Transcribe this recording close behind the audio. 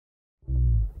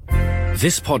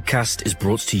This podcast is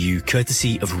brought to you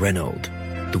courtesy of Renault,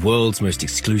 the world's most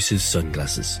exclusive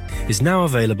sunglasses. Is now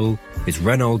available at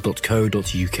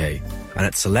renault.co.uk and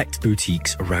at select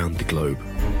boutiques around the globe.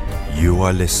 You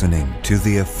are listening to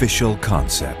the Official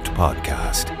Concept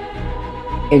Podcast.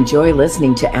 Enjoy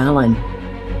listening to Alan.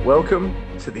 Welcome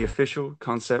to the Official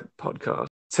Concept Podcast.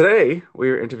 Today, we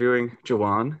are interviewing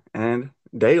Juwan and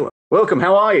Dalen. Welcome,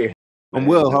 how are you? I'm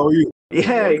well, how are you?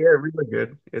 Yeah, really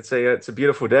good. It's a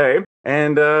beautiful day.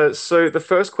 And so the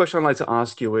first question I'd like to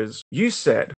ask you is, you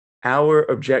said our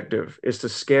objective is to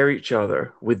scare each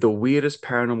other with the weirdest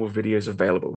paranormal videos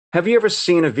available. Have you ever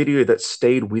seen a video that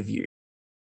stayed with you?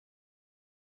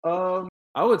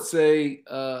 I would say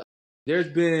there's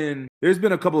been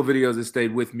a couple of videos that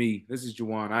stayed with me. This is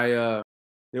Juwan.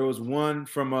 There was one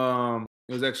from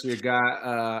it was actually a guy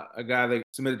that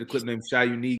submitted the clip named Shy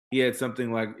Unique. He had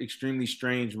something like extremely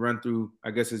strange run through,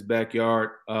 I guess, his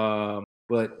backyard.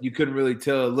 But you couldn't really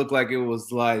tell. It looked like it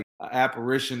was like an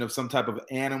apparition of some type of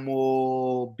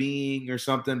animal being or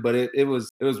something. But it was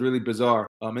really bizarre.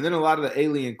 And then a lot of the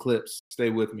alien clips stay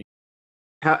with me.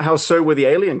 How so were the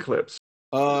alien clips?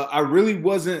 I really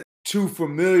wasn't too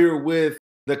familiar with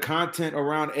the content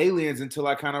around aliens until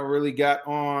I kind of really got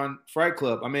on Fright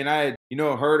Club. I mean, I had,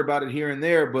 heard about it here and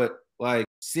there, but like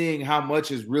seeing how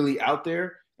much is really out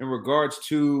there in regards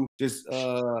to just,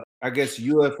 I guess,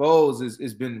 UFOs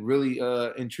has been really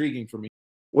intriguing for me.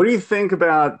 What do you think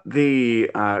about the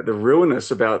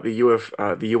realness about the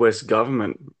U.S.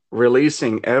 government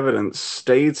releasing evidence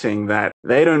stating that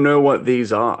they don't know what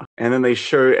these are, and then they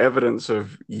show evidence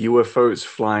of UFOs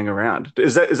flying around?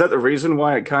 Is that the reason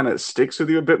why it kind of sticks with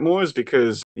you a bit more? Is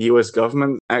because the U.S.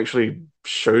 government actually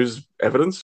shows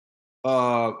evidence?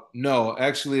 No,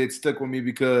 actually, it stuck with me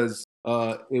because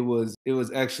it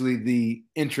was actually the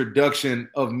introduction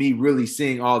of me really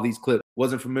seeing all these clips.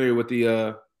 Wasn't familiar with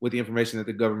the information that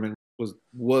the government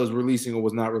was releasing or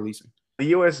was not releasing. The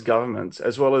U.S. government,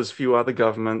 as well as a few other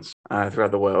governments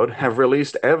throughout the world, have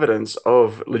released evidence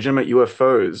of legitimate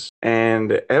UFOs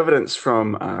and evidence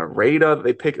from radar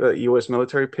that the U.S.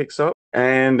 military picks up.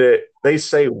 And they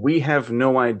say, we have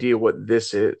no idea what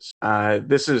this is.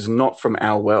 This is not from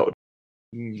our world.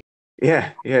 Mm.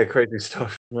 Yeah, crazy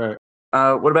stuff. Right.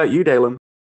 What about you, Dalen?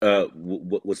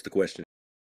 What's the question?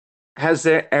 Has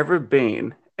there ever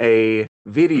been a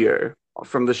video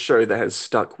from the show that has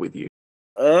stuck with you?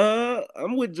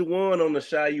 I'm with Juwan on the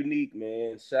Shy Unique,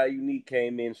 man. Shy Unique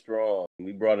came in strong.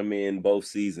 We brought him in both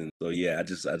seasons. So yeah, I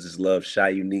just love Shy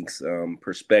Unique's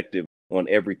perspective on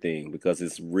everything because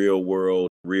it's real world,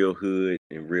 real hood,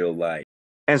 and real life.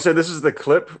 And so this is the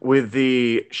clip with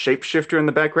the shapeshifter in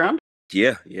the background?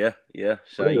 Yeah.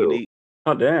 Shy Unique.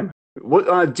 Oh damn.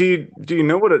 What do you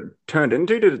know what it turned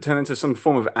into? Did it turn into some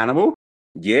form of animal?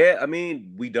 Yeah, I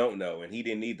mean, we don't know, and he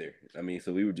didn't either. I mean,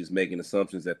 so we were just making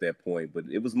assumptions at that point, but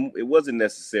it wasn't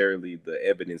necessarily the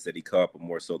evidence that he caught, but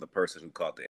more so the person who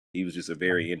caught that. He was just a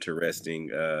very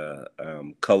interesting,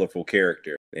 colorful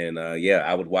character, and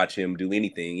I would watch him do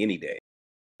anything, any day.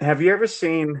 Have you ever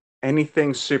seen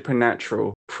anything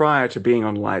supernatural prior to being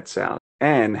on Lights Out?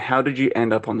 And how did you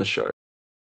end up on the show?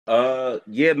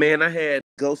 Yeah, man, I had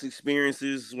ghost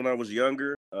experiences when I was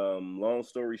younger. Long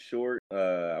story short,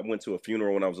 I went to a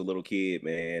funeral when I was a little kid,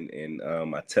 man, and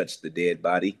I touched the dead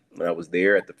body when I was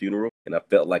there at the funeral, and I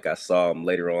felt like I saw him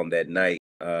later on that night,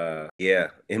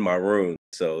 in my room.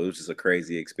 So it was just a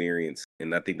crazy experience,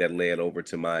 and I think that led over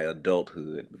to my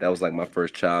adulthood. That was like my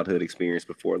first childhood experience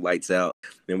before Lights Out.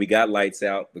 Then we got Lights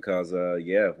Out because,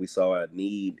 we saw a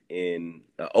need in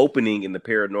opening in the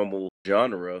paranormal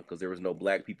genre because there was no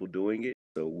Black people doing it.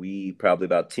 So we probably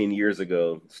about 10 years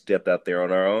ago stepped out there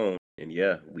on our own. And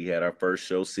we had our first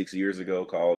show 6 years ago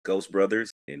called Ghost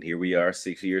Brothers. And here we are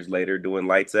 6 years later doing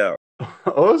Lights Out.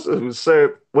 Awesome.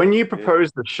 So when you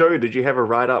proposed the show, did you have a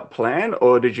write-up plan,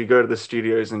 or did you go to the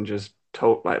studios and just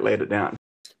laid it down?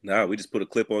 No, we just put a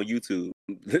clip on YouTube.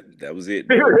 That was it.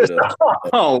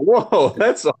 Oh, whoa.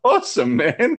 That's awesome,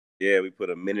 man. Yeah, we put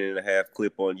a 1.5-minute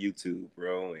clip on YouTube,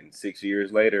 bro. And 6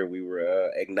 years later, we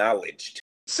were acknowledged.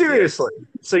 Seriously?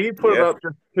 Yes. So you put it up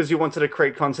just because you wanted to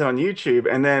create content on YouTube,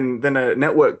 and then a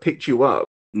network picked you up?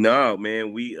 No,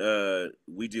 man, we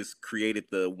just created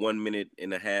the 1.5-minute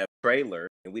trailer,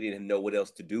 and we didn't know what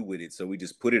else to do with it, so we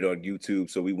just put it on YouTube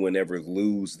so we wouldn't ever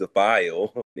lose the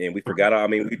file. And we forgot. I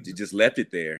mean, we just left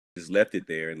it there,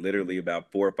 and literally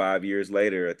about 4 or 5 years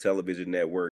later, a television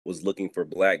network was looking for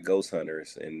Black ghost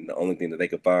hunters, and the only thing that they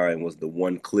could find was the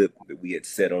one clip that we had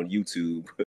set on YouTube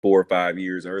 4 or 5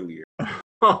 years earlier.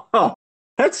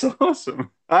 That's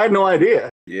awesome. I had no idea.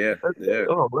 Yeah, yeah.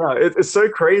 Oh wow, it's so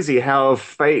crazy how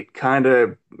fate kind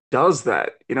of does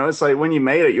that. It's like when you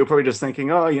made it, you're probably just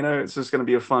thinking, oh, it's just going to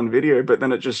be a fun video, but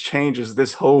then it just changes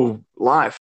this whole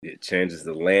life. It changes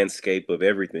the landscape of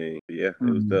everything. Yeah, it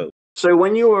was dope. So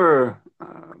when you were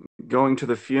going to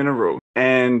the funeral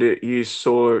and you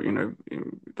saw,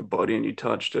 the body and you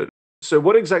touched it, so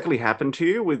what exactly happened to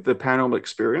you with the paranormal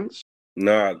experience?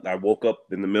 No, I woke up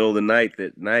in the middle of the night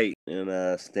that night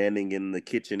and standing in the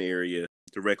kitchen area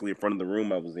directly in front of the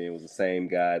room I was in was the same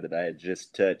guy that I had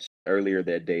just touched earlier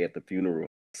that day at the funeral.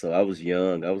 So I was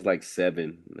young. I was like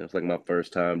 7. It was like my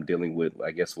first time dealing with,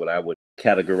 I guess, what I would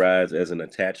categorize as an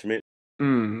attachment.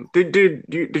 Did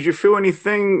you feel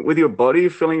anything with your body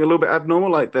feeling a little bit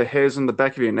abnormal, like the hairs on the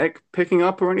back of your neck picking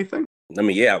up or anything? I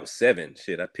mean, yeah, I was 7.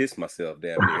 Shit, I pissed myself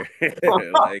down there.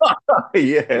 Like,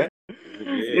 yeah.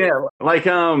 Yeah. Like,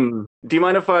 do you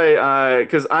mind if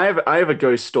because I have a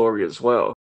ghost story as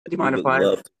well. Do you mind if I?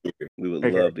 We would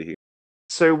love to hear.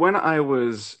 So when I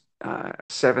was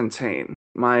 17,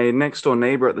 my next door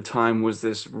neighbor at the time was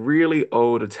this really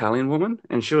old Italian woman,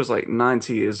 and she was like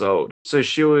 90 years old. So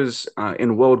she was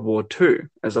in World War II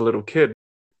as a little kid.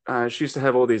 She used to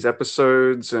have all these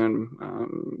episodes, and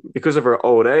because of her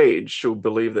old age, she'll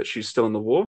believe that she's still in the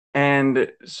war. And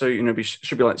so,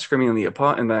 she'll be like screaming in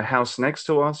the house next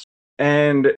to us.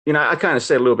 And, I kind of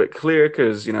stayed a little bit clear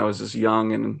because, I was just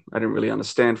young and I didn't really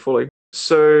understand fully.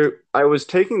 So I was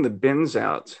taking the bins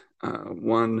out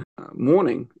one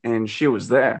morning and she was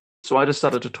there. So I just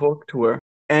started to talk to her.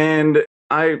 And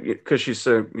because she's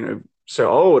so, so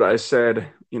old, I said,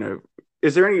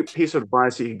 is there any piece of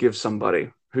advice you could give somebody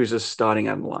who's just starting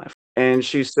out in life? And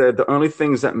she said, the only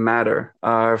things that matter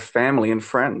are family and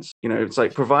friends. It's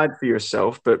like provide for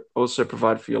yourself, but also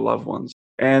provide for your loved ones.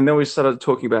 And then we started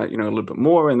talking about, a little bit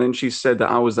more. And then she said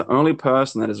that I was the only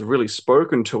person that has really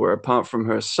spoken to her apart from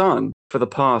her son for the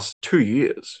past 2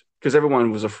 years because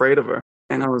everyone was afraid of her.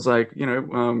 And I was like,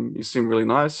 you seem really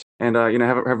nice and,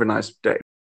 have a nice day.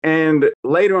 And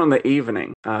later on the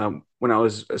evening, when I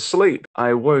was asleep,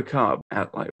 I woke up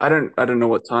at like, I don't know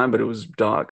what time, but it was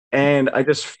dark. And I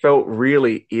just felt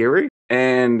really eerie.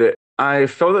 And I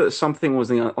felt that something was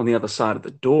on the other side of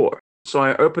the door. So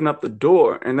I opened up the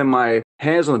door and then my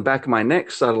hairs on the back of my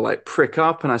neck started to like prick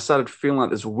up and I started feeling like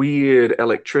this weird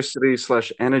electricity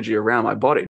 / energy around my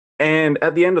body. And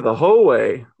at the end of the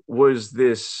hallway was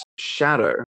this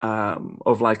shadow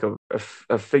of like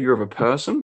a figure of a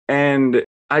person. And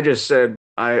I just said,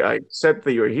 I accept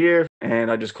that you're here.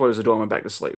 And I just closed the door and went back to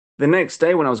sleep. The next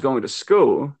day when I was going to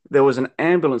school, there was an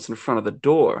ambulance in front of the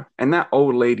door and that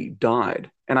old lady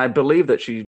died. And I believe that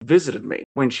she visited me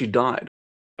when she died.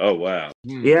 Oh, wow.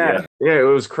 Yeah, it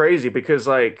was crazy because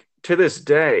like to this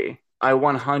day, I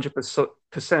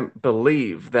 100%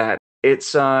 believe that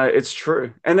it's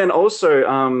true. And then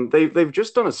also they've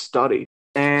just done a study.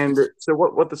 And so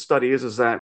what the study is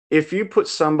that if you put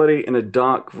somebody in a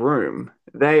dark room,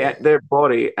 their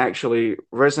body actually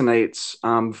resonates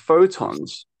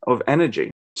photons of energy.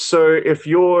 So if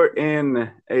you're in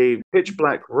a pitch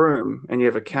black room and you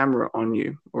have a camera on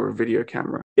you or a video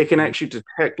camera, it can actually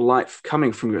detect light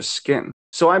coming from your skin.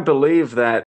 So I believe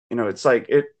that, it's like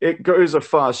it goes a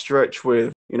far stretch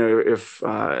with,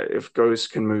 if ghosts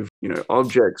can move,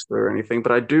 objects or anything.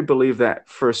 But I do believe that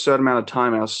for a certain amount of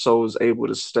time, our soul is able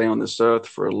to stay on this earth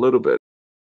for a little bit.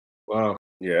 Wow.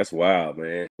 Yeah, that's wild,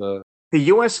 man. The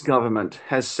US government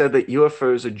has said that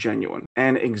UFOs are genuine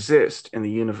and exist in the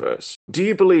universe. Do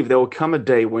you believe there will come a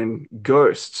day when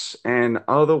ghosts and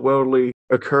otherworldly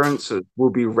occurrences will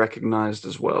be recognized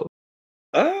as well?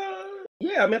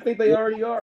 Yeah, I mean, I think they already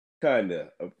are, kind of.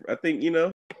 I think,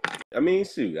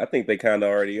 shoot, I think they kind of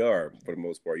already are for the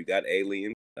most part. You got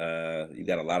aliens. You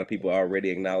got a lot of people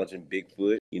already acknowledging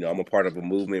Bigfoot. I'm a part of a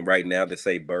movement right now that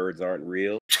say birds aren't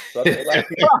real. So I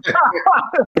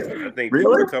think really?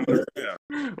 people are coming around.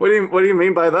 What do you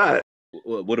mean by that?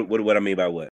 What I mean by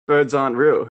what? Birds aren't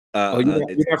real. You're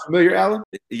not familiar, Alan?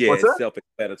 Yeah, What's it's that?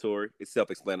 self-explanatory. It's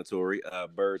self-explanatory.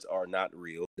 Birds are not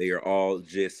real. They are all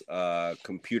just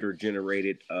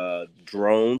computer-generated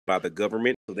drones by the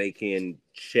government, so they can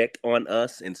check on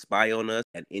us and spy on us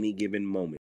at any given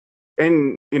moment.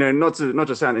 And not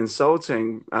to sound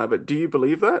insulting, but do you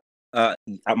believe that?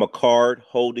 I'm a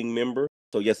card-holding member,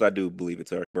 so yes, I do believe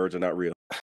it's birds are not real.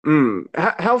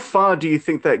 How far do you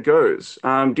think that goes?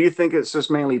 Do you think it's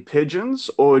just mainly pigeons,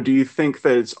 or do you think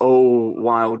that it's all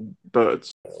wild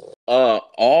birds?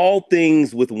 All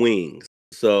things with wings.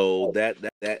 So that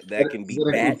can be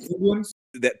bats,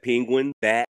 that penguin,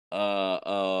 bat,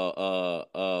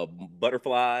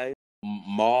 butterfly,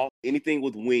 moth, anything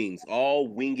with wings. All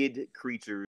winged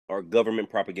creatures or government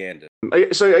propaganda.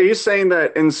 So are you saying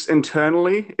that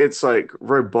internally it's like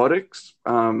robotics,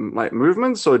 like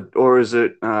movements, or is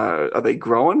it are they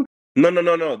growing?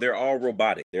 No. They're all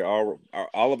robotic. All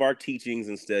of our teachings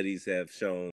and studies have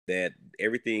shown that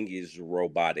everything is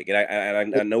robotic.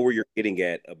 And I know where you're getting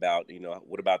at about,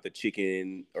 what about the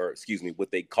chicken, or excuse me, what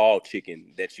they call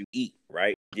chicken that you eat,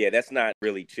 right? Yeah, that's not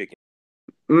really chicken.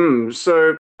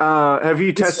 So have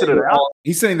you tested it out?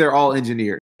 He's saying they're all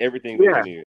engineered. Everything's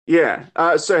engineered. Yeah.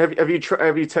 So have you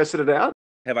tested it out?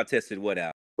 Have I tested what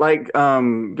out? Like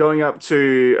going up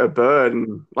to a bird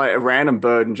and like a random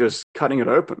bird and just cutting it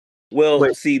open. Well,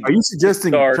 Wait, see, are you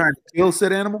suggesting trying to kill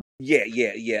said animal? Yeah.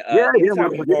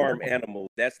 Anytime you harm animals,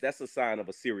 that's a sign of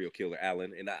a serial killer,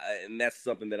 Alan, and that's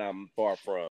something that I'm far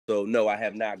from. So no, I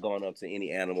have not gone up to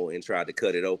any animal and tried to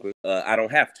cut it open. I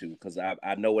don't have to, because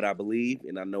I know what I believe,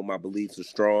 and I know my beliefs are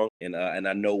strong, and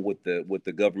I know what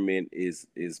the government is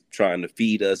trying to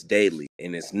feed us daily,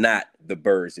 and it's not the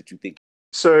birds that you think.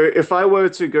 So if I were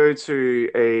to go to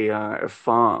a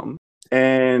farm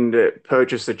and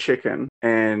purchase a chicken,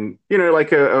 and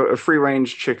like a free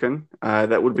range chicken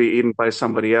that would be eaten by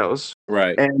somebody else,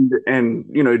 right? And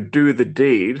do the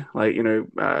deed, like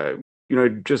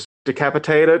just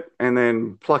decapitate it and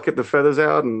then pluck the feathers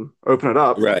out and open it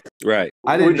up. Right.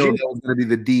 I didn't know that was going to be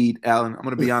the deed, Alan. I'm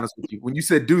going to be honest with you. When you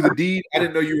said do the deed, I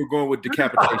didn't know you were going with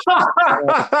decapitation.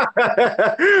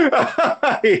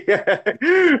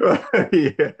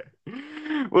 Yeah.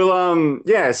 Well,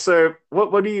 yeah. So,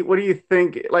 what do you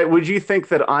think? Like, would you think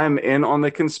that I'm in on the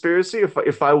conspiracy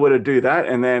if I were to do that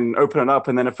and then open it up,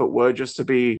 and then if it were just to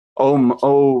be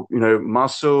muscle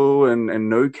and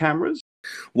no cameras?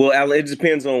 Well, Alan, it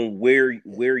depends on where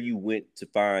you went to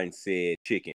find said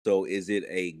chicken. So is it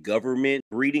a government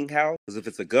breeding house? Because if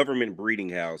it's a government breeding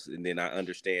house, and then I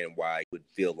understand why you would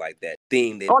feel like that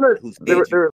thing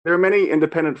that there are many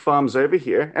independent farms over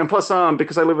here. And plus,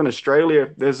 because I live in Australia,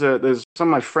 there's some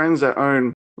of my friends that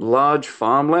own large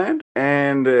farmland,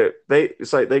 and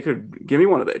it's like they could give me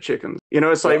one of their chickens.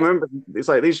 It's like, remember, it's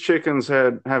like these chickens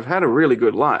have had a really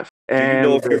good life. And do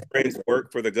you know if your friends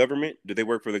work for the government? Do they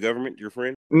work for the government, your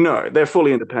friend? No, they're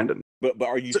fully independent. But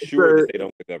are you sure that they don't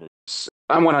work for the government?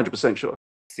 I'm 100% sure.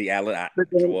 See, Alan,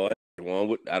 Juwan,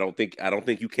 I don't think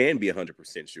you can be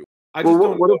 100% sure. I just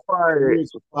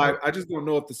don't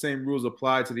know if the same rules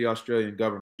apply to the Australian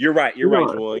government. You're right,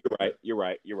 Juwan. You're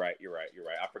right.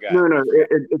 I forgot. No,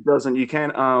 it doesn't. You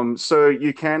can so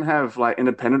you can have like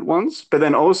independent ones, but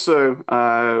then also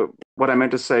what I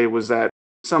meant to say was that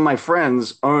some of my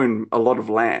friends own a lot of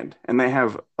land, and they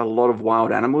have a lot of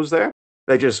wild animals there.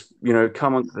 They just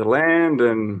come onto the land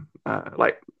and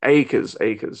like acres.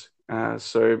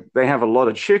 So they have a lot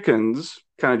of chickens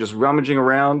kind of just rummaging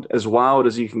around, as wild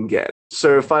as you can get.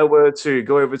 So if I were to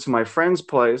go over to my friend's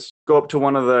place, go up to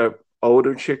one of the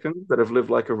older chickens that have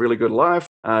lived like a really good life,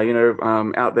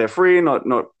 out there free, not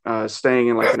staying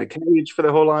in a cage for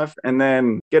their whole life, and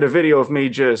then get a video of me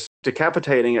just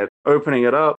decapitating it, opening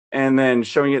it up, and then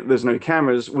showing it there's no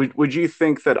cameras, would you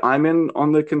think that I'm in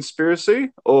on the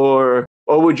conspiracy, or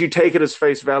would you take it as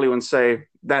face value and say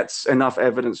that's enough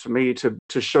evidence for me to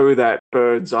show that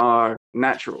birds are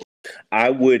natural? I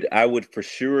would for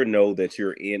sure know that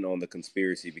you're in on the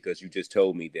conspiracy, because you just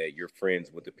told me that you're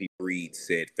friends with the people who breed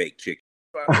said fake chicken.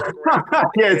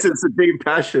 Yeah, it's a big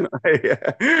passion.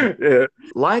 Yeah.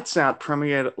 Lights Out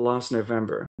premiered last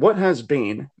November. What has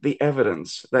been the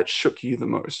evidence that shook you the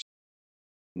most?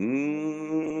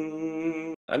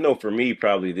 I know for me,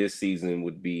 probably this season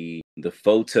would be the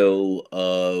photo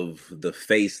of the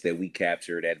face that we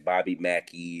captured at Bobby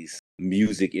Mackey's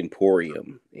Music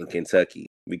Emporium in Kentucky.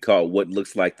 We call it what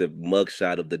looks like the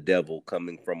mugshot of the devil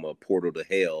coming from a portal to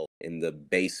hell in the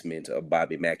basement of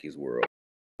Bobby Mackey's world.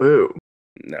 Ooh.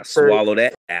 Now swallow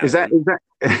that. Alan.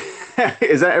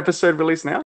 Is that episode released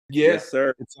now? Yes,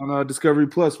 sir. It's on Discovery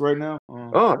Plus right now.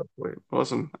 Wait,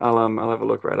 awesome. I'll have a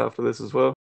look right after this as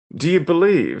well. Do you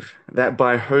believe that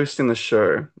by hosting the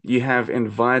show, you have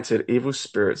invited evil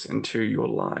spirits into your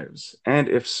lives? And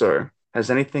if so,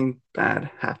 has anything bad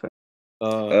happened?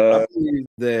 I believe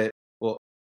that. Well,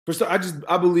 first, I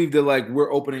believe that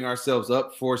we're opening ourselves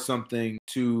up for something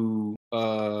to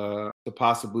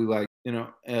possibly I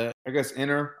guess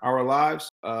enter our lives,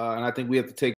 and I think we have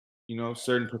to take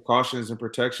certain precautions and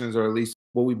protections, or at least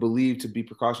what we believe to be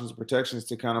precautions and protections,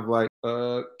 to kind of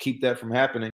keep that from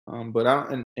happening. But I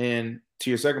don't, and to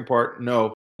your second part,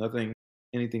 no,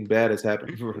 anything bad has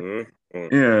happened.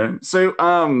 Yeah. So,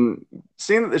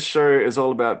 seeing that the show is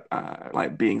all about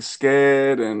being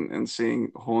scared and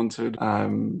seeing haunted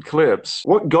clips,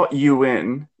 what got you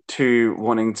in to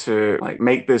wanting to like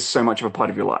make this so much of a part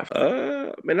of your life?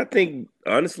 Man, I think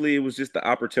honestly, it was just the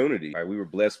opportunity. Right? We were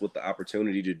blessed with the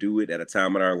opportunity to do it at a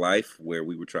time in our life where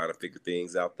we were trying to figure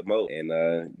things out the most. And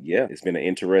yeah, it's been an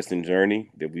interesting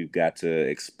journey that we've got to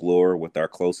explore with our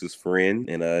closest friend.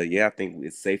 And yeah, I think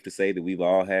it's safe to say that we've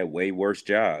all had way worse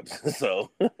jobs. So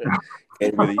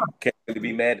can't really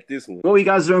be mad at this one. What were you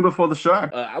guys doing before the show?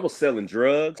 I was selling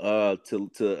drugs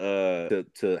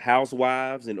to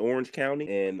housewives in Orange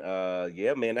County, and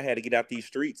yeah, man, I had to get out these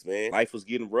streets, man. Life was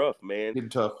getting rough, man. Getting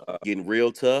tough. Getting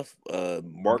real tough.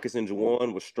 Marcus and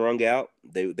Juwan were strung out.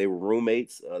 They were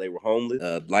roommates. They were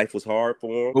homeless. Life was hard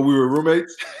for them. But we were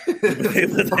roommates. They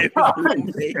were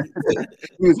roommates.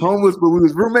 We was homeless, but we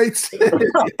was roommates.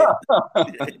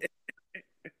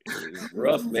 It was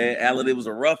rough, man. Alan, it was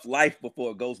a rough life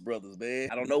before Ghost Brothers, man.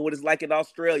 I don't know what it's like in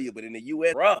Australia, but in the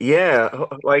US, rough. Yeah,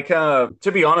 like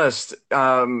to be honest,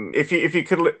 if you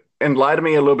could enlighten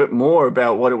me a little bit more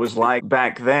about what it was like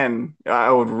back then,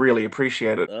 I would really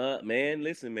appreciate it. Man,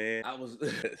 listen, man. I was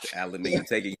Alan, man,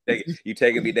 you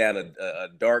taking me down a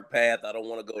dark path I don't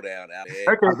want to go down, Alan.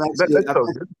 Okay, that's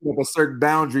have a certain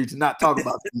boundary to not talk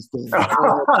about these things.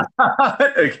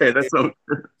 Okay, that's so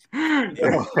good.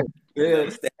 Yeah,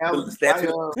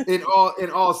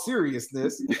 in all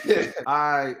seriousness,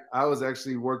 I was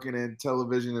actually working in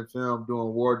television and film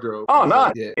doing wardrobe. Oh,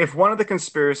 nice. Yeah. If one of the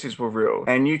conspiracies were real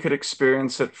and you could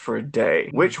experience it for a day,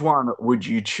 which one would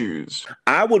you choose?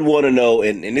 I would want to know,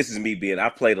 and this is me being, I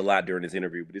played a lot during this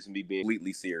interview, but this is me being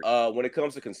completely serious. When it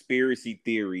comes to conspiracy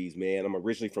theories, man, I'm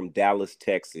originally from Dallas,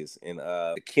 Texas, and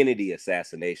the Kennedy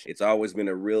assassination. It's always been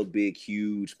a real big,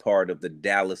 huge part of the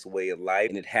Dallas way of life,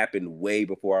 and it happened way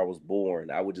before I was born.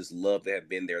 I would just love to have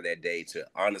been there that day to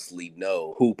honestly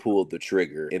know who pulled the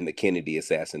trigger in the Kennedy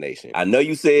assassination. I know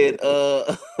you said,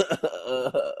 I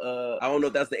don't know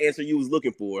if that's the answer you was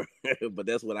looking for, but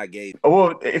that's what I gave.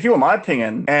 Well, if you want my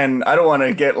opinion, and I don't want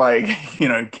to get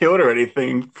killed or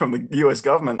anything from the U.S.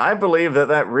 government, I believe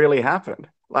that really happened.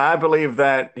 I believe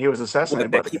that he was assassinated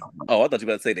by the government. Oh, I thought you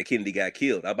were about to say that Kennedy got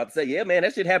killed. I was about to say, yeah, man,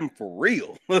 that shit happened for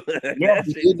real. Yeah,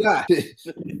 he died.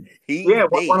 Yeah,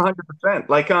 100%.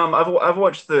 Like, I've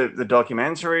watched the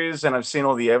documentaries and I've seen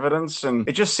all the evidence, and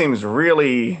it just seems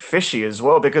really fishy as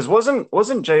well. Because wasn't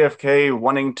JFK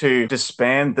wanting to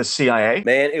disband the CIA?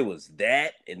 Man, it was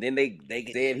that, and then they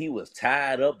said he was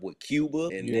tied up with Cuba,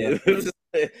 and then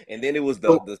it was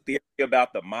the theory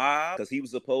about the mob, because he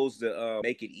was supposed to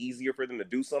make it easier for them to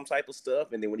do some type of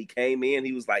stuff, and then when he came in,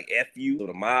 he was like, "F you." So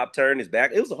the mob turned his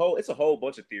back. It's a whole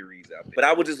bunch of theories out there. But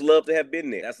I would just love to have been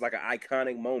there. That's like an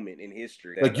iconic moment in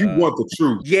history. Like, you want the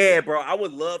truth. Yeah, bro. I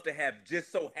would love to have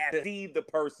just so happened to see the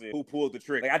person who pulled the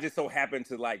trigger. Like, I just so happened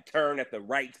to like turn at the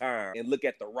right time and look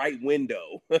at the right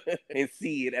window and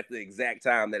see it at the exact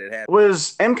time that it happened.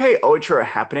 Was MK Ultra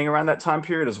happening around that time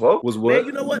period as well? Was what? Man,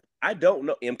 you know what? I don't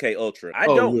know MK Ultra. I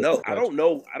don't know. I don't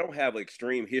know. I don't have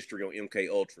extreme history on MK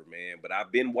Ultra, man. But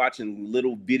I've been watching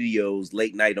little videos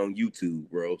late night on YouTube,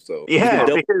 bro. So yeah,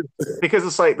 because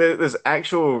it's like there's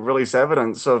actual release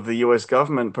evidence of the U.S.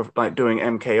 government like doing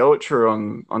MK Ultra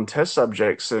on test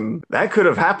subjects, and that could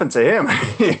have happened to him.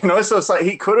 So it's like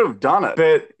he could have done it.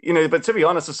 But to be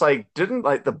honest, it's like, didn't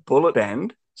like the bullet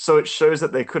bend? So it shows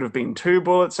that there could have been 2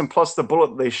 bullets, and plus the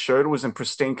bullet they showed was in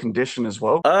pristine condition as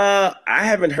well. I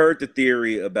haven't heard the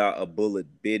theory about a bullet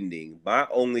bending.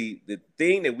 The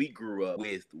thing that we grew up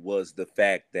with was the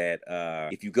fact that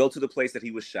if you go to the place that he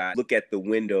was shot, look at the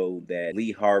window that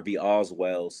Lee Harvey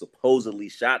Oswald supposedly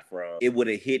shot from, it would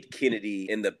have hit Kennedy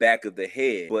in the back of the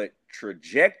head. But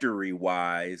trajectory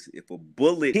wise, if a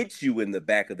bullet hits you in the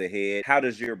back of the head, how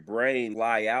does your brain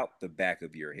fly out the back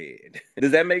of your head?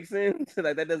 Does that make sense?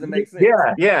 Like, that doesn't make sense.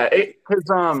 Yeah.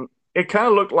 Because it kind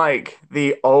of looked like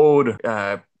the old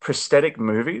prosthetic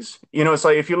movies. It's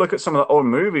like if you look at some of the old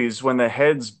movies when their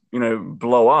heads,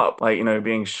 blow up, like,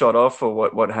 being shot off or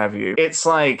what have you. It's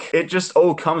like it just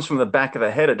all comes from the back of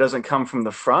the head. It doesn't come from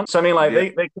the front. So I mean, like, they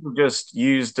could have just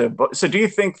used a. So do you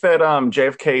think that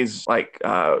JFK's like?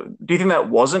 Do you think that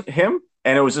wasn't him?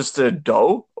 And it was just a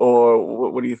doll,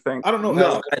 or what do you think? I don't know.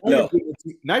 No.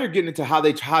 Now you're getting into how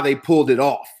they pulled it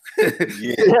off. Right.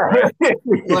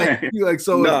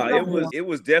 It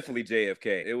was definitely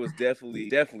JFK. It was definitely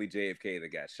JFK that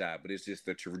got shot. But it's just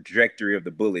the trajectory of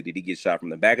the bullet. Did he get shot from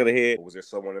the back of the head, or was there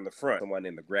someone in the front, someone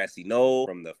in the grassy knoll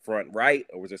from the front right,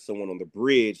 or was there someone on the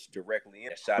bridge directly in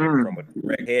that shot him from a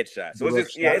direct headshot? So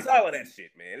it's all of that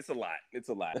shit, man. man. It's a lot. It's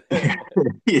a lot.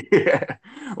 Yeah.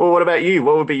 Well, what about you?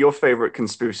 What would be your favorite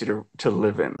conspiracy to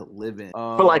live in?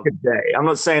 For like a day. I'm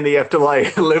not saying that you have to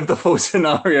like live the full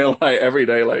scenario like every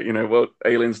day, like, you know, what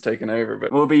aliens taking over,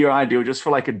 but what would be your ideal just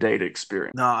for like a day to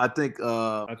experience? No, I think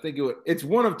it's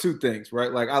one of two things,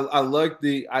 right? Like I like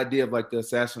the idea of like the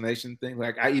assassination thing.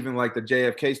 Like I even like the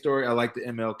JFK story. I like the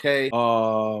MLK.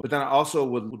 But then I also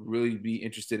would really be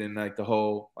interested in like the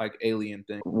whole like alien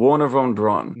thing. Warner von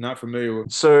Braun. Not familiar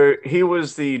with. So he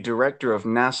was the director of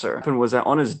NASA, and was that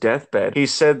on his deathbed, he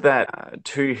said that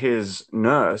to his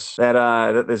nurse that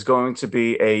there's going to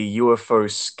be a UFO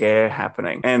scare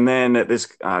happening, and then this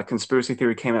conspiracy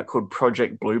theory came out called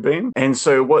Project Bluebeam. And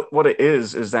so what it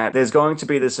is that there's going to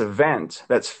be this event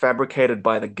that's fabricated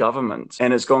by the government,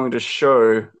 and it's going to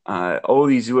show all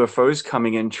these UFOs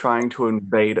coming in trying to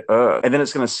invade Earth, and then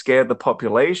it's going to scare the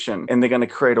population, and they're going to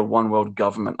create a one world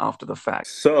government after the fact.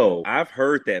 So I've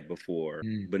heard that before,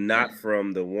 but not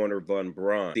from the Warner von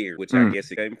Braun theory, which I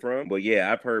guess it came from. But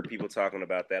yeah, I've heard people talking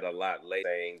about that a lot lately,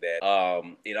 saying that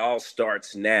it all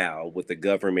starts now with the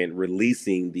government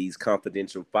releasing these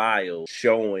confidential files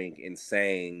showing and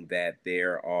saying that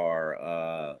there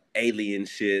are alien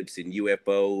ships and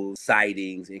UFO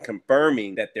sightings, and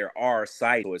confirming that there are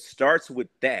sightings. So it starts with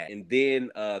that, and then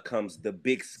comes the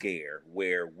big scare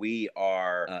where we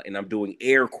are, and I'm doing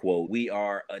air quote, we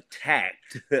are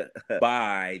attacked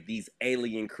by these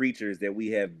alien creatures that we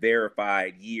have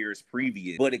verified years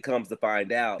previous. But it comes to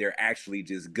find out they're actually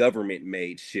just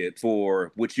government-made ships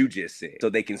for what you just said, so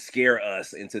they can scare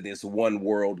us into this one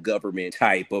world government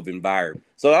type of environment.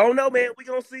 So I don't know, man. We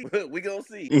gonna see. We gonna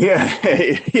see. Yeah,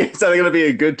 it's either gonna be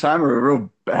a good time or a real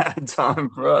bad time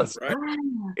for us. Right.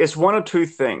 It's one of two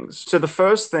things. So the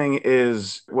first thing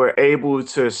is we're able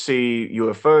to see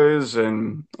UFOs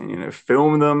and you know,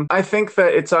 film them. I think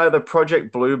that it's either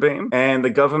Project Bluebeam and the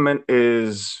government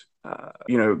is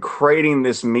you know, creating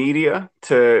this media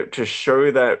to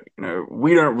show that, you know,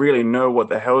 we don't really know what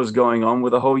the hell is going on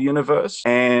with the whole universe,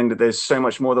 and there's so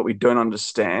much more that we don't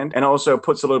understand, and also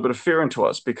puts a little bit of fear into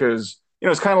us because, you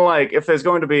know, it's kind of like if there's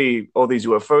going to be all these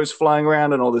UFOs flying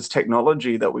around and all this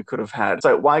technology that we could have had, it's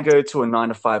like, why go to a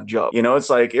 9-to-5 job? You know,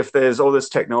 it's like if there's all this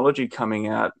technology coming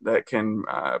out that can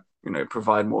you know,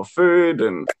 provide more food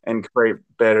and create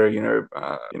better, you know,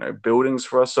 buildings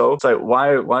for us all. It's like,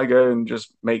 why go and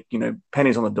just make, you know,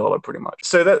 pennies on the dollar pretty much.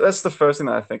 So that's the first thing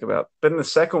that I think about. But then the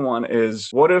second one is,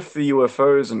 what if the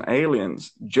UFOs and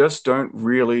aliens just don't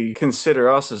really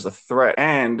consider us as a threat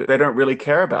and they don't really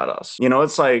care about us? You know,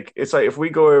 it's like if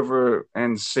we go over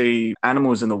and see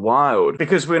animals in the wild,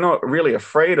 because we're not really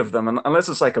afraid of them, unless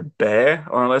it's like a bear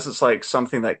or unless it's like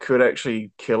something that could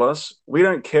actually kill us, we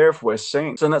don't care if we're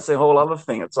seen. So that's the whole other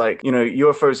thing. It's like, you know,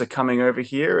 UFOs are coming over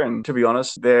here, and to be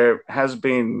honest, there has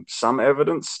been some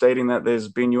evidence stating that there's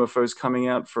been UFOs coming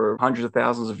out for hundreds of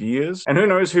thousands of years, and who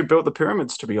knows who built the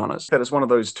pyramids, to be honest. That it's one of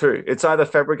those two. It's either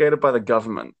fabricated by the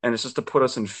government and it's just to put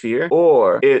us in fear,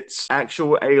 or it's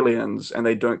actual aliens and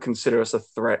they don't consider us a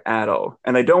threat at all,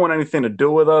 and they don't want anything to do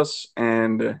with us,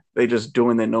 and they just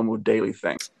doing their normal daily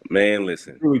thing. Man,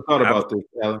 listen. You really thought about this,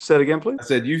 Alan. Say it again, please. I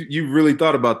said you really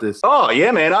thought about this. Oh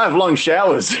yeah, man, I have long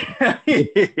showers.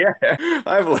 Yeah,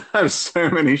 I have so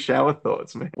many shower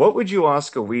thoughts, man. What would you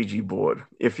ask a Ouija board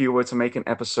if you were to make an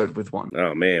episode with one?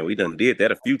 Oh man, we done did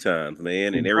that a few times,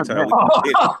 man, and every time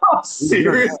we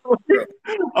seriously?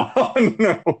 Oh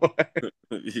no way.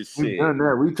 We've done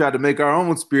that. We tried to make our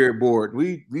own spirit board.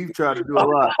 We've tried to do a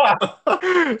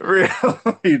lot.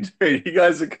 Really, dude, you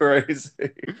guys are crazy.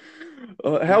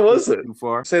 How was it? Too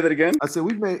far. Say that again. I said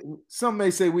some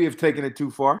may say we have taken it too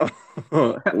far.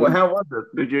 Well, how was it?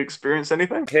 Did you experience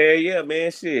anything? Hell yeah, man.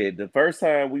 Shit. The first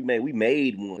time we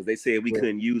made one. They said we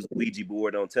couldn't use a Ouija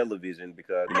board on television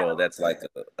because, you know, that's like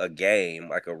a game,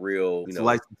 like a real, you know,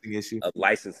 a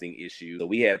licensing issue. So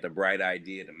we had the bright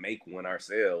idea to make one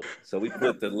ourselves. So we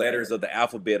put the letters of the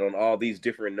alphabet on all these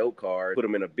different note cards, put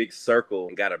them in a big circle,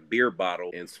 and got a beer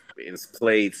bottle and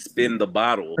played spin the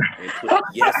bottle and put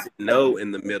yes and no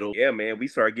in the middle. Yeah, man. We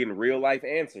started getting real life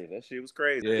answers. That shit was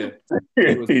crazy.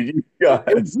 Yeah.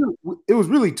 It was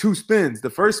really two spins. The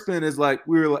first spin is like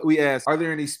we asked, "Are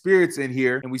there any spirits in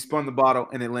here?" And we spun the bottle,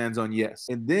 and it lands on yes.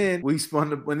 And then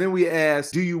we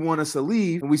asked, "Do you want us to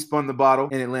leave?" And we spun the bottle,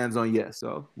 and it lands on yes.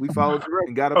 So we followed through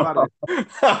and got about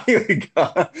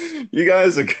it. You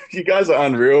guys are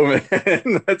unreal,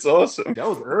 man. That's awesome. That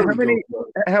was early.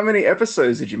 How many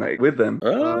episodes did you make with them?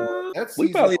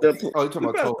 We probably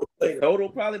Total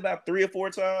probably about 3 or 4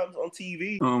 times on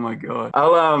TV. Oh my God.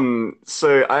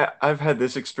 So I've had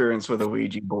this experience with a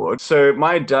Ouija board. So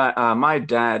my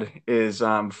dad is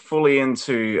fully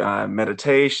into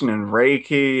meditation and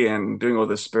Reiki and doing all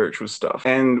this spiritual stuff.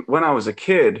 And when I was a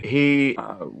kid, he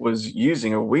was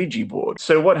using a Ouija board.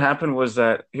 So what happened was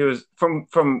that he was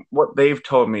from what they've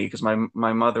told me, because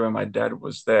my mother and my dad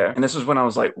was there, and this was when I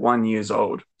was like 1 year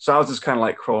old. So I was just kind of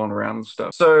like crawling around and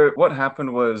stuff. So what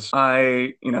happened was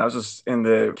I was just in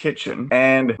the kitchen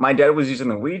and my dad was using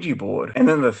the Ouija board. And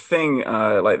then the thing,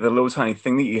 like the little tiny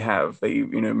thing that you have that you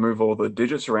move all the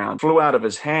digits around, flew out of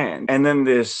his hand. And then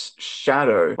this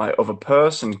shadow like of a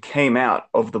person came out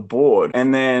of the board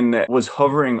and then was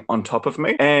hovering on top of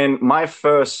me. And my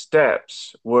first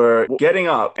steps were getting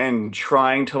up and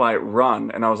trying to like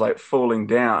run. And I was like falling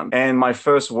down. And my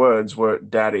first words were,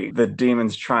 "Daddy, the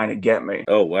demon's trying to get me."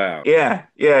 Oh, wow.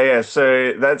 Yeah.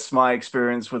 So that's my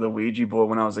experience with a Ouija board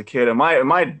when I was a kid. And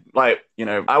my like,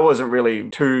 I wasn't really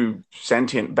too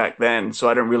sentient back then, so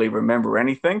I don't really remember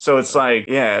anything. So it's like,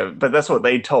 yeah, but that's what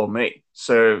they told me.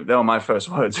 So they were my first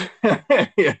words.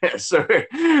 Yeah. So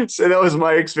that was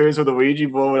my experience with the Ouija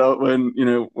board when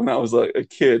I was like a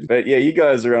kid. But yeah, you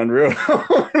guys are unreal.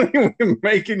 You're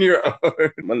making your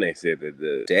own. My name said that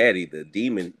the daddy, the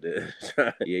demon,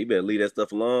 yeah, you better leave that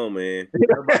stuff alone, man.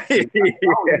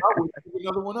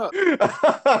 Another one up.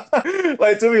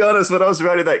 Like, to be honest, when I was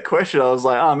writing that question, I was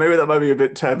like, oh, maybe that might be a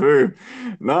bit taboo.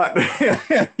 Not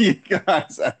you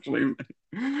guys actually.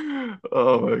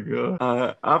 Oh my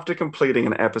God. After completing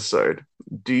an episode,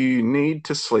 do you need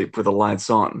to sleep with the lights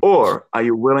on, or are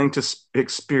you willing to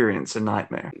experience a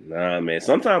nightmare? Nah, man.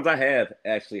 Sometimes I have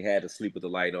actually had to sleep with the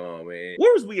light on, man.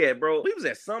 Where was we at, bro? We was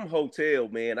at some hotel,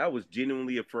 man. I was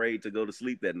genuinely afraid to go to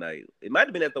sleep that night. It might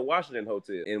have been at the Washington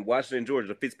Hotel in Washington, Georgia,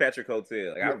 the Fitzpatrick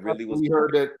Hotel. Like, I really was. We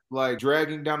heard that like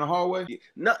dragging down the hallway.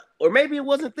 No, or maybe it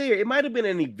wasn't there. It might have been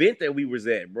an event that we was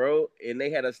at, bro. And they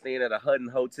had us staying at a Hutton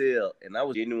Hotel, and I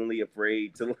was genuinely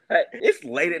afraid to like. It's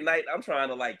late at night. I'm trying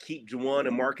to like keep Juwan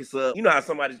and Marcus up. You know how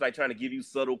somebody's like trying to give you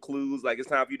subtle clues, like it's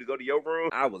time for you to go to your room.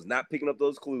 I was not picking up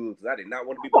those clues because I did not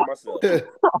want to be by myself.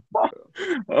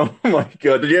 Oh my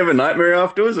God. Did you have a nightmare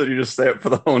afterwards, or did you just stay up for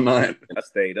the whole night? I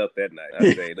stayed up that night.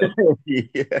 I stayed up.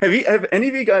 Yeah. Have any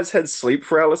of you guys had sleep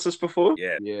paralysis before?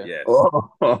 Yeah. Yes.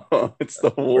 Oh, it's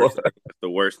the worst. It's the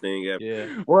worst thing ever. Yeah.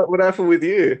 What happened with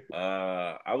you?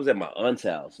 I was at my aunt's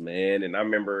house, man, and I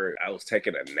remember I was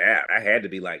taking a nap. I had to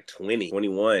be like 20,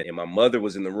 21, and my mother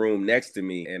was in the room next to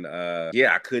me, and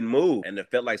I couldn't move, and it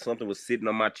felt like something was sitting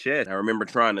on my chest. I remember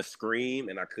trying to scream,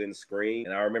 and I couldn't scream,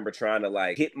 and I remember trying to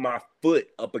like hit my foot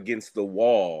up against the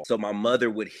wall so my mother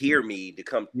would hear me to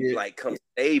come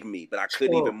save me, but I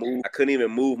couldn't even move. I couldn't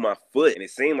even move my foot, and it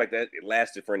seemed like that it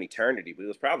lasted for an eternity, but it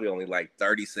was probably only like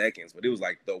 30 seconds, but it was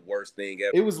like the worst thing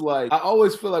ever. It was like, I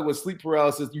always feel like with sleep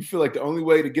paralysis, you feel like the only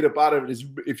way to get up out of it is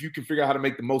if you can figure out how to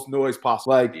make the most noise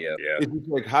possible. Like, it's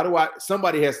like,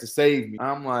 somebody has to save me.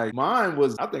 I'm like,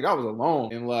 I think I was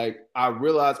alone, and like I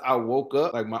realized I woke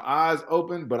up, like my eyes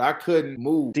open, but I couldn't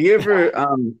move. Do you ever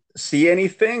see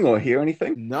anything or hear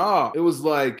anything? No, it was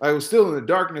like I was still in the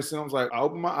darkness, and I was like, I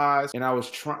opened my eyes, and I was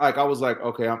trying, like I was like,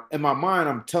 okay, I'm in my mind,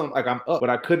 I'm telling like I'm up, but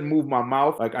I couldn't move my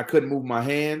mouth, like I couldn't move my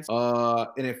hands,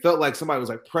 and it felt like somebody was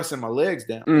like pressing my legs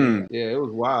down. Yeah, it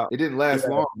was wild. It didn't last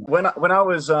long. When I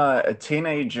was a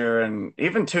teenager, and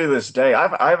even to this day,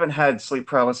 I haven't had sleep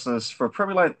paralysis for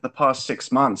probably like the past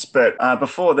 6 months, but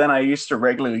before then I used to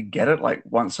regularly get it like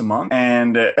once a month.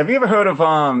 And have you ever heard of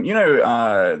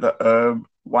the herb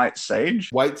white sage?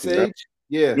 White sage?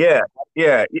 Yeah.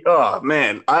 Oh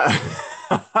man,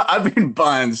 I've been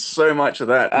buying so much of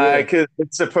that because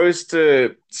it's supposed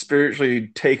to spiritually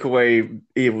take away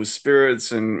evil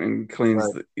spirits and cleanse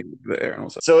the air and all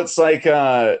that. So it's like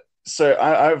so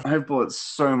I've bought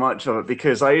so much of it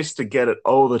because I used to get it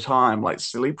all the time, like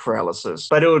sleep paralysis.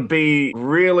 But it would be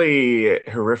really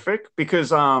horrific because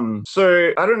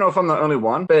so I don't know if I'm the only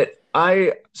one, but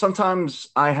sometimes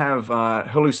I have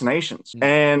hallucinations,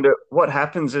 and what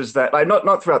happens is that, like,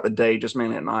 not throughout the day, just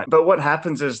mainly at night. But what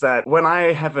happens is that when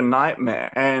I have a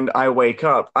nightmare and I wake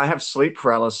up, I have sleep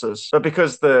paralysis. But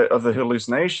because of the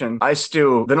hallucination,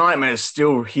 the nightmare is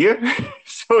still here.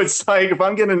 So it's like if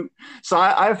I'm getting, so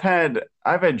I've had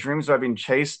dreams where I've been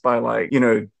chased by like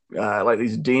like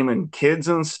these demon kids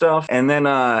and stuff, and then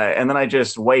I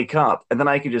just wake up, and then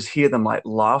I can just hear them like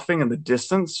laughing in the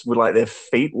distance with like their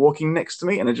feet walking next to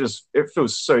me, and it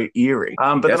feels so eerie.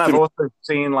 But then I've also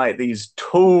seen like these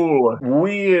tall,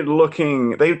 weird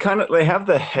looking. They have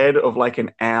the head of like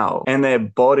an owl, and their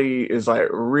body is like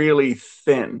really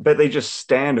thin, but they just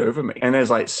stand over me, and there's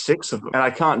like 6 of them, and I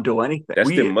can't do anything. That's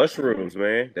them mushrooms,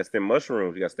 man. That's them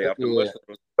mushrooms. You gotta stay off the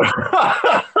mushrooms.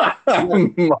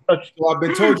 So I've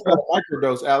been told you how to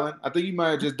microdose, Alan. I think you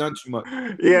might have just done too much.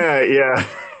 Yeah. Yeah,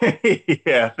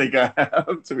 I think I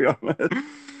have, to be honest.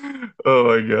 Oh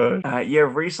my god. Yeah,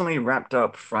 recently wrapped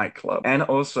up Fright Club and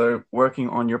also working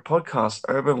on your podcast,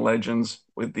 Urban Legends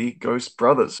with the Ghost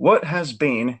Brothers. What has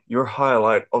been your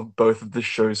highlight of both of the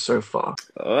shows so far?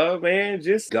 Man,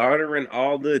 just garnering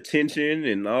all the attention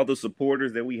and all the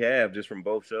supporters that we have just from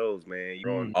both shows, man.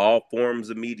 You're on all forms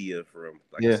of media, from,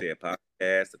 like I said,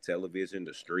 podcast to television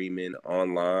to streaming,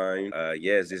 online.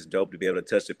 It's just dope to be able to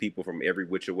touch the people from every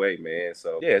which way, man.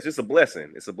 So yeah, it's just a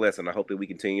blessing. It's a blessing. I hope that we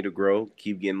continue to grow,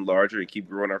 keep getting larger, and keep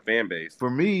growing our fan base. For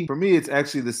me, it's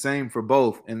actually the same for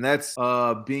both, and that's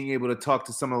being able to talk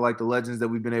to some of like the legends that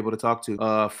we've been able to talk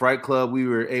to. Fright Club, we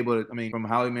were able to, from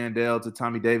Howie Mandel to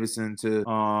Tommy Davidson to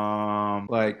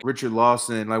like Richard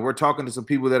Lawson, like we're talking to some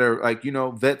people that are like,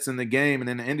 vets in the game and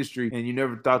in the industry, and you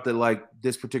never thought that like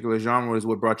this particular genre is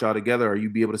what brought y'all together, or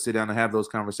you'd be able to sit down and have those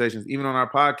conversations. Even on our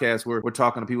podcast, we're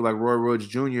talking to people like Roy Rhodes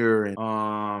Jr. and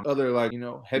other like,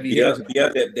 heavy hitters.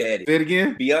 Beyonce stepdaddy. Say it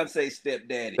again? Beyonce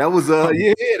stepdaddy. That was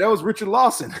that was Richard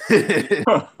Lawson.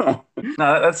 No,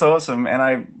 that's awesome. And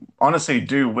I honestly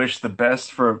do wish the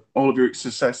best for all of your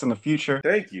success in the future.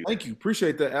 Thank you.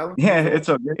 Appreciate that, Alan. Yeah, it's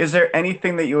okay. Is there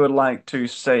anything that you would like to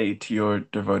say to your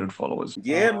devoted followers?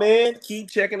 Yeah, man.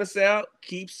 Keep checking us out.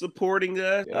 Keep supporting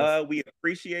us. Yes. We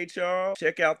appreciate y'all.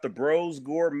 Check out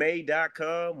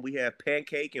thebrosgourmet.com. We have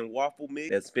pancake and waffle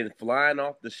mix that's been flying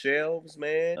off the shelves,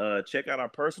 man. Check out our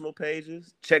personal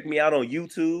pages. Check me out on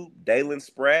YouTube, Dalen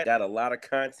Spratt. Got a lot of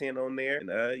content on there.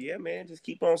 And man, just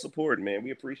keep on supporting, man.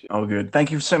 We appreciate it. Oh, good.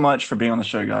 Thank you so much for being on the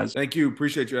show, guys. Thank you.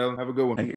 Appreciate you, Alan. Have a good one. Thank you.